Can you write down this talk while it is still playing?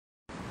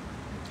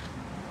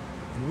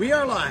We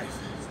are live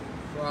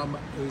from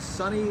a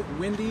sunny,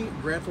 windy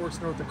Grand Forks,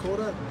 North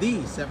Dakota, the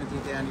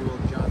 17th annual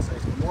John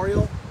Seitz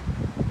Memorial.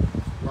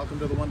 Welcome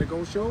to the One to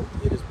Go show.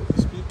 It is Bookie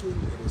speaking.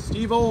 It is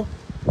Steve-O.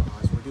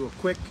 So we'll do a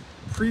quick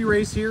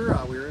pre-race here.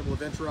 We were able to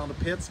venture around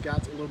the pits,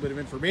 got a little bit of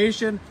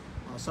information.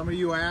 Some of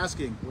you are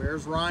asking,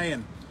 where's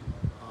Ryan?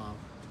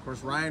 Of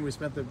course, Ryan, we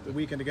spent the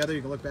weekend together. You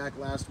can look back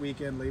last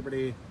weekend, Labor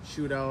Day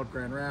shootout,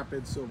 Grand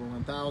Rapids, Silver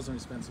 1000. We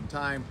spent some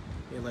time.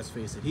 Hey, let's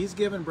face it, he's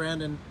given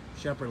Brandon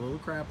Shepard a little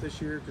crap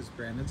this year because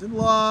Brandon's in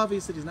love. He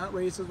said he's not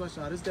raced as much,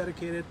 not as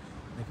dedicated.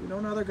 I think we know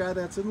another guy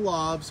that's in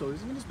love, so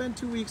he's going to spend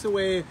 2 weeks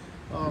away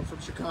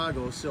from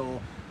Chicago. So,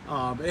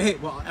 hey,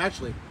 well,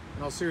 actually,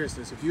 in all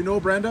seriousness, if you know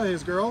Brenda,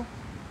 his girl,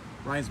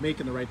 Ryan's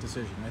making the right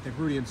decision. I think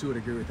Rudy and Sue would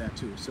agree with that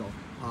too. So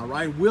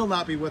Ryan will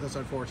not be with us,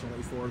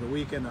 unfortunately, for the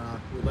weekend.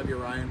 We love you,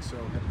 Ryan, so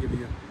I have to give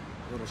you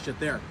a little shit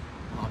there.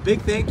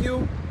 Big thank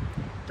you,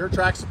 Dirt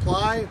Track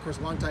Supply, of course,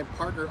 longtime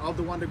partner of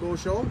the One to Go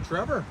show.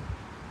 Trevor,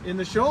 in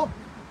the show.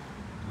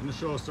 And the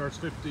show starts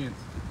 15th.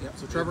 Yep,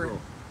 so Trevor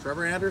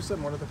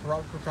Anderson, one of the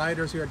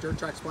proprietors here at Dirt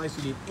Track Supply. So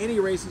if you need any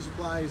racing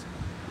supplies,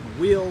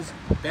 wheels,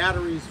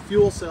 batteries,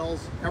 fuel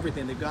cells,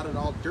 everything. They've got it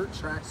all,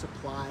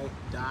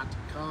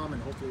 dirttracksupply.com,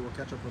 and hopefully we'll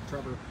catch up with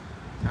Trevor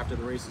after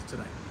the races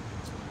tonight.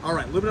 All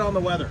right, a little bit on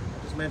the weather.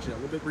 I just mentioned it, a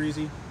little bit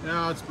breezy.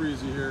 Yeah, it's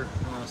breezy here.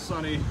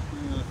 Sunny,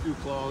 a few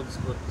clouds,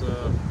 but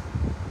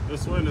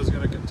this wind is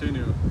going to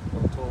continue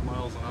about 12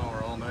 miles an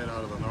hour all night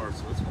out of the north,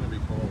 so it's going to be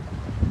cold.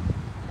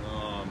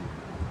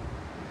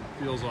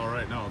 Feels all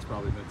right now. It's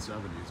probably mid-70s,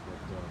 but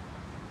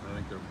I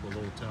think they're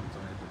below temp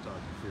tonight. They're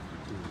talking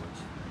 52, which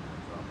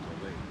drop till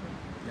late.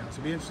 Yeah, so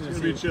it'll be interesting to see.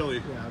 It's going to be chilly.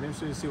 Yeah, it'll be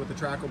interesting to see what the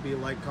track will be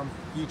like come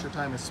future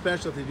time,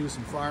 especially if they do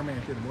some farming. I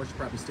think the more should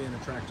probably stay on the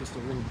track just a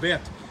little bit.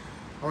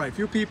 All right, a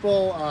few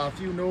people, a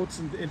few notes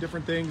and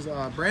different things.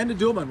 Brandon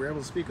Duhlman, we were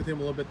able to speak with him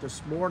a little bit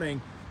this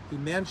morning. He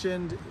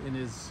mentioned in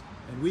his,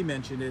 and we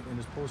mentioned it in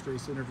his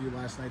post-race interview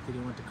last night, that he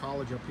went to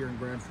college up here in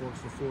Grand Forks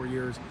for 4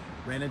 years.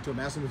 Ran into him,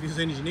 asked him if he was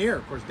an engineer.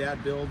 Of course,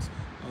 Dad builds,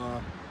 the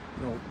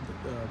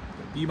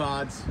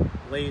B-mods,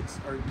 lates,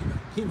 or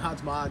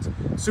B-mods, mods,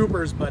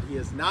 supers, but he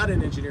is not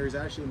an engineer. He's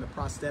actually in the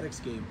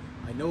prosthetics game.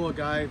 I know a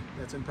guy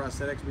that's in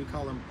prosthetics. We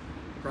call him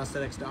the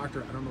prosthetics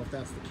doctor. I don't know if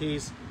that's the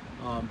case,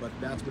 but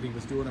that's what he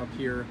was doing up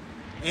here.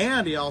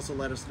 And he also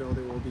let us know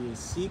there will be a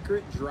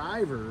secret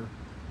driver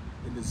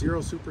in the Zero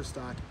Super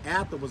Stock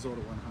at the G.O.A.T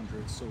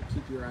 100, so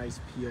keep your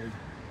eyes peeled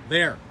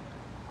there.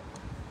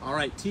 All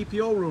right,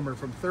 TPO rumor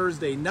from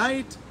Thursday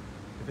night.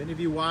 If any of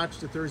you watched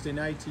the Thursday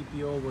night,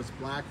 TPO was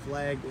black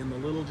flagged in the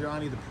Little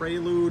Johnny, the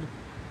Prelude.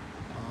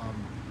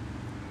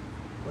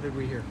 What did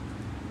we hear?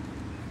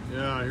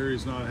 Yeah, I hear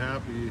he's not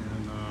happy,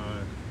 and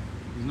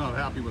he's not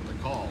happy with the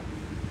call.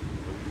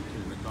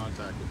 Between the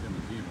contact with him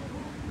and Demo.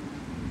 Well,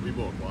 we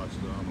both watched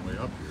it on the way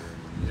up here.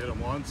 He hit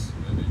him once,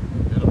 and then he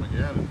hit him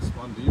again, and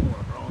spun Demo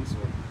around. So,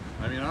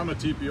 I mean, I'm a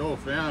TPO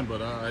fan,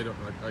 but I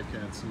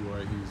can't see why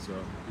he was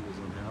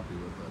unhappy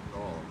with that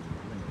call. I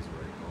think it was the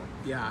right call.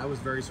 Yeah, I was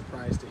very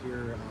surprised to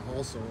hear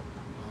also.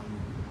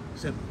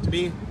 Said to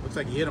me, looks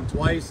like he hit him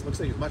twice. Looks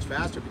like he was much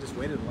faster. If he just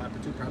waited a lap or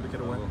two, probably could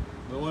have went. A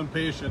little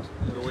impatient.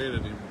 Could have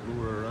waited. He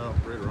blew her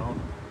right around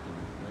him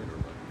later.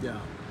 But.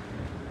 Yeah.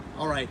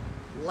 All right.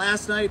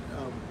 Last night,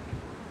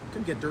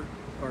 couldn't get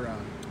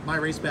my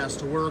race pass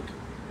to work.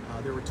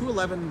 There were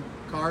 211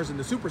 cars in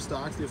the super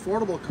stocks, the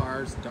affordable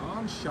cars.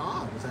 Don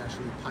Shaw was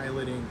actually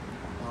piloting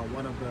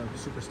one of the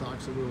super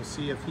stocks, so we will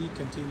see if he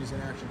continues in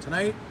action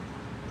tonight.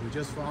 We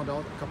just found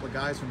out a couple of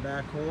guys from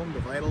back home,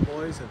 the Vital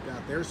Boys, have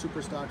got their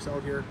super stocks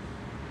out here.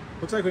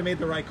 Looks like we made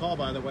the right call,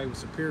 by the way, with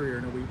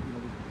Superior. We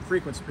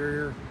frequent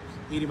Superior,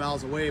 80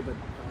 miles away, but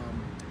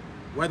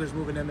weather's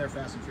moving in there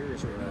fast and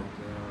furious right now.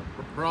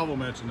 Bravo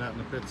mentioned that in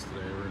the pits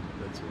today, or in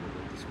the pits a little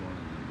bit this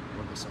morning,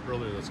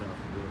 earlier this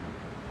afternoon.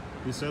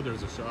 He said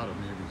there's a shot of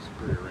maybe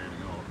Superior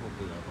raining out.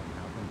 Hopefully that won't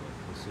happen, but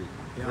we'll see.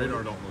 Yeah,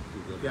 radar don't look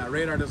too good. Yeah,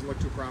 radar doesn't look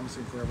too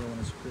promising for everyone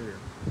in Superior.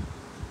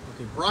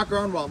 Okay, Brock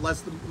Grunwald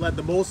led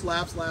the most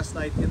laps last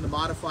night in the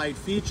modified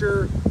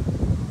feature.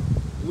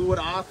 Blew it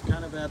off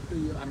kind of at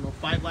the,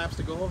 5 laps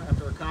to go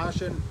after a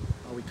caution.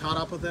 We caught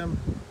up with him.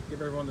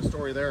 Give everyone the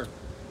story there.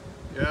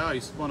 Yeah, he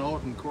spun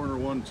out in corner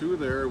 1-2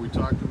 there. We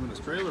talked to him in his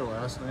trailer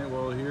last night.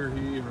 Well, here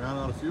he ran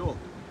out of fuel.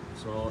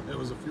 So it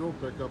was a fuel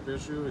pickup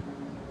issue.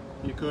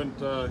 He couldn't,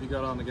 he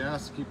got on the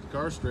gas to keep the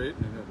car straight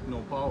and had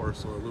no power,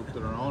 so it looped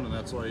it around, and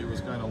that's why he was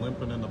kind of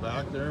limping in the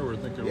back there. We're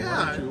thinking,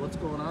 what's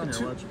going on here?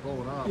 Why don't you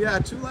pull it off? Yeah,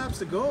 2 laps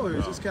to go. He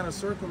was just kind of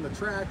circling the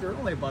track. There were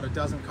only about a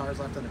dozen cars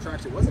left on the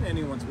track, so it wasn't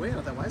anyone's way. And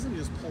I thought, why isn't he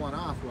just pulling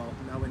off? Well,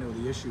 now we know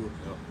the issue.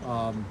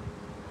 Yep.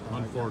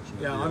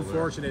 Unfortunate. Yeah,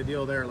 unfortunate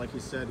deal there. Like he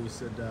said, what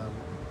do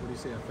you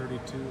say, a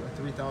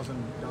 $3,000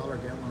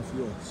 gallon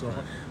fuel. So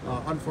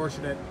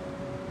unfortunate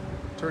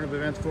turn of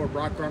events for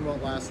Brock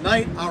Grunwald last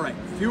night. All right,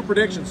 few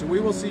predictions. So we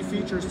will see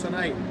features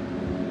tonight.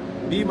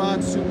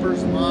 B-mods,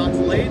 supers, mods,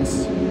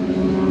 lates.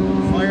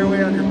 Fire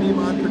away on your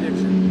B-mod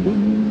prediction.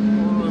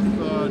 Going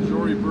with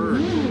Jory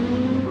Bird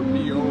for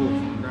BO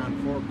from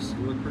Grand Forks.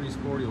 He looked pretty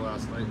sporty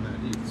last night in that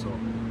heat, so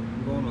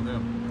I'm going with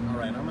him. All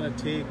right, I'm going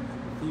to take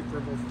Thief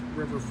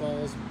River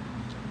Falls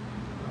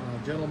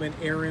gentleman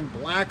Aaron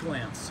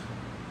Blacklance.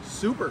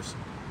 Supers.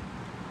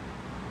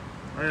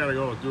 I gotta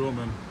go with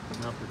Duelman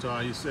after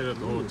talk. He stayed at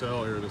the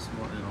hotel here this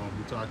morning. You know,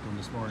 we talked to him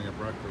this morning at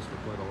breakfast for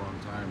quite a long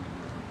time.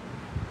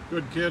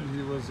 Good kid.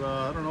 He was,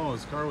 I don't know,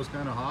 his car was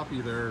kind of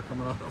hoppy there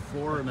coming out of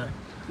 4 in that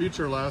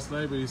feature last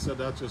night, but he said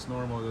that's just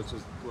normal. That's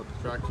just what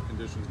the track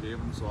conditions gave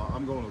him. So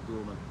I'm going with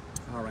Duelman.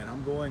 All right,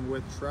 I'm going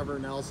with Trevor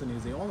Nelson.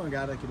 He's the only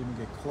guy that could even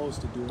get close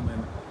to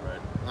Duelman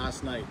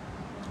last night.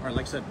 All right,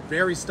 like I said,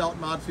 very stout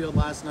mod field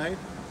last night.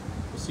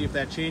 We'll see if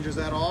that changes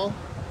at all.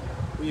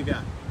 Who you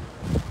got?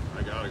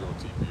 I gotta go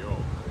TPO. I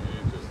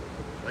mean,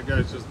 that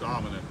guy's just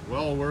dominant.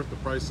 Well worth the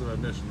price of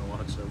admission to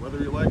watch him. Whether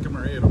you like him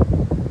or hate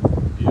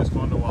him, he is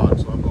fun to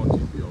watch. So I'm going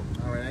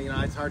TPO. All right, you know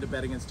it's hard to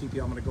bet against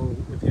TPO. I'm going to go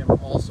with him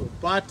also,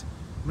 but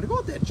I'm going to go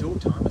with that Joe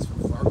Thomas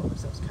from Fargo. I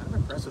was kind of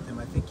impressed with him.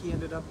 I think he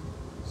ended up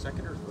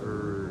second or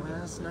third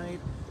last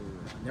night.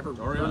 Never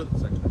heard of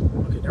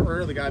never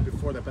heard of the guy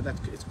before that, but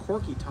it's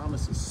Corky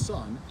Thomas's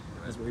son.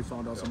 That's what we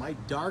found out. So my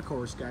dark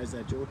horse guy is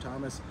that Joe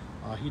Thomas.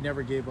 He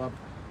never gave up.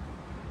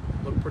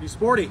 Looked pretty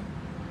sporty.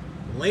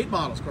 Late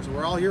models, of course,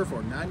 we're all here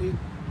for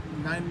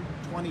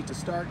 920 to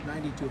start,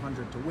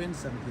 9200 to win,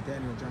 17th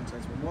annual John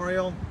Seitz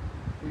Memorial.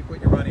 Who you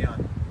putting your money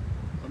on?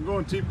 I'm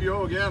going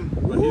TPO again,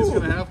 but he's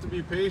going to have to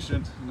be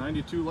patient.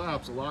 92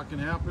 laps, a lot can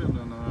happen,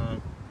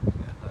 and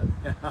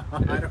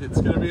it's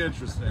going to be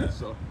interesting.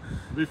 So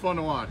it'll be fun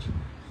to watch.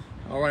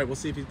 All right, we'll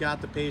see if he's got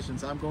the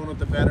patience. I'm going with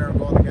the veteran. I'm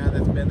going with the guy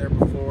that's been there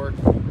before.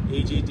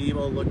 A.J.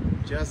 Demo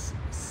looked just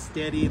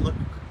steady.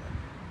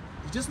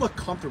 He just looked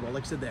comfortable.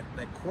 Like I said,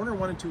 that corner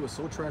 1 and 2 was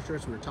so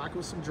treacherous. We were talking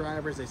with some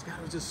drivers. They said, God,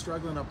 I was just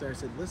struggling up there. I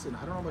said, listen, I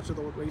don't know how much of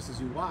the races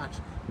you watch.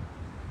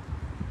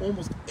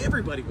 Almost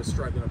everybody was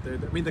struggling up there.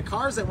 I mean, the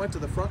cars that went to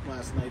the front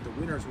last night, the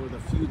winners were the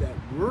few that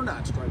were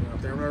not struggling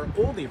up there. There were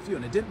only a few,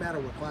 and it didn't matter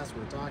what class we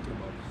were talking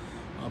about.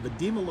 But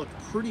Demo looked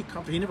pretty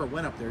comfortable. He never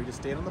went up there. He just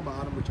stayed on the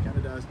bottom, which he kind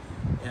of does.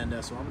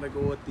 And so I'm going to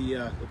go with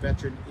the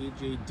veteran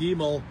A.J.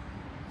 Demo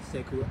to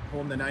take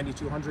home the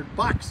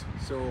 $9,200.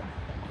 So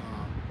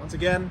once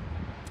again,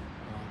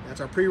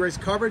 that's our pre-race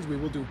coverage. We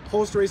will do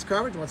post-race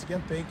coverage. Once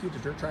again, thank you to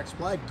Dirt Track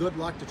Supply. Good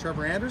luck to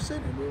Trevor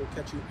Anderson, and we will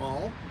catch you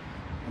all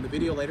on the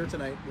video later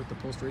tonight with the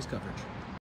post-race coverage.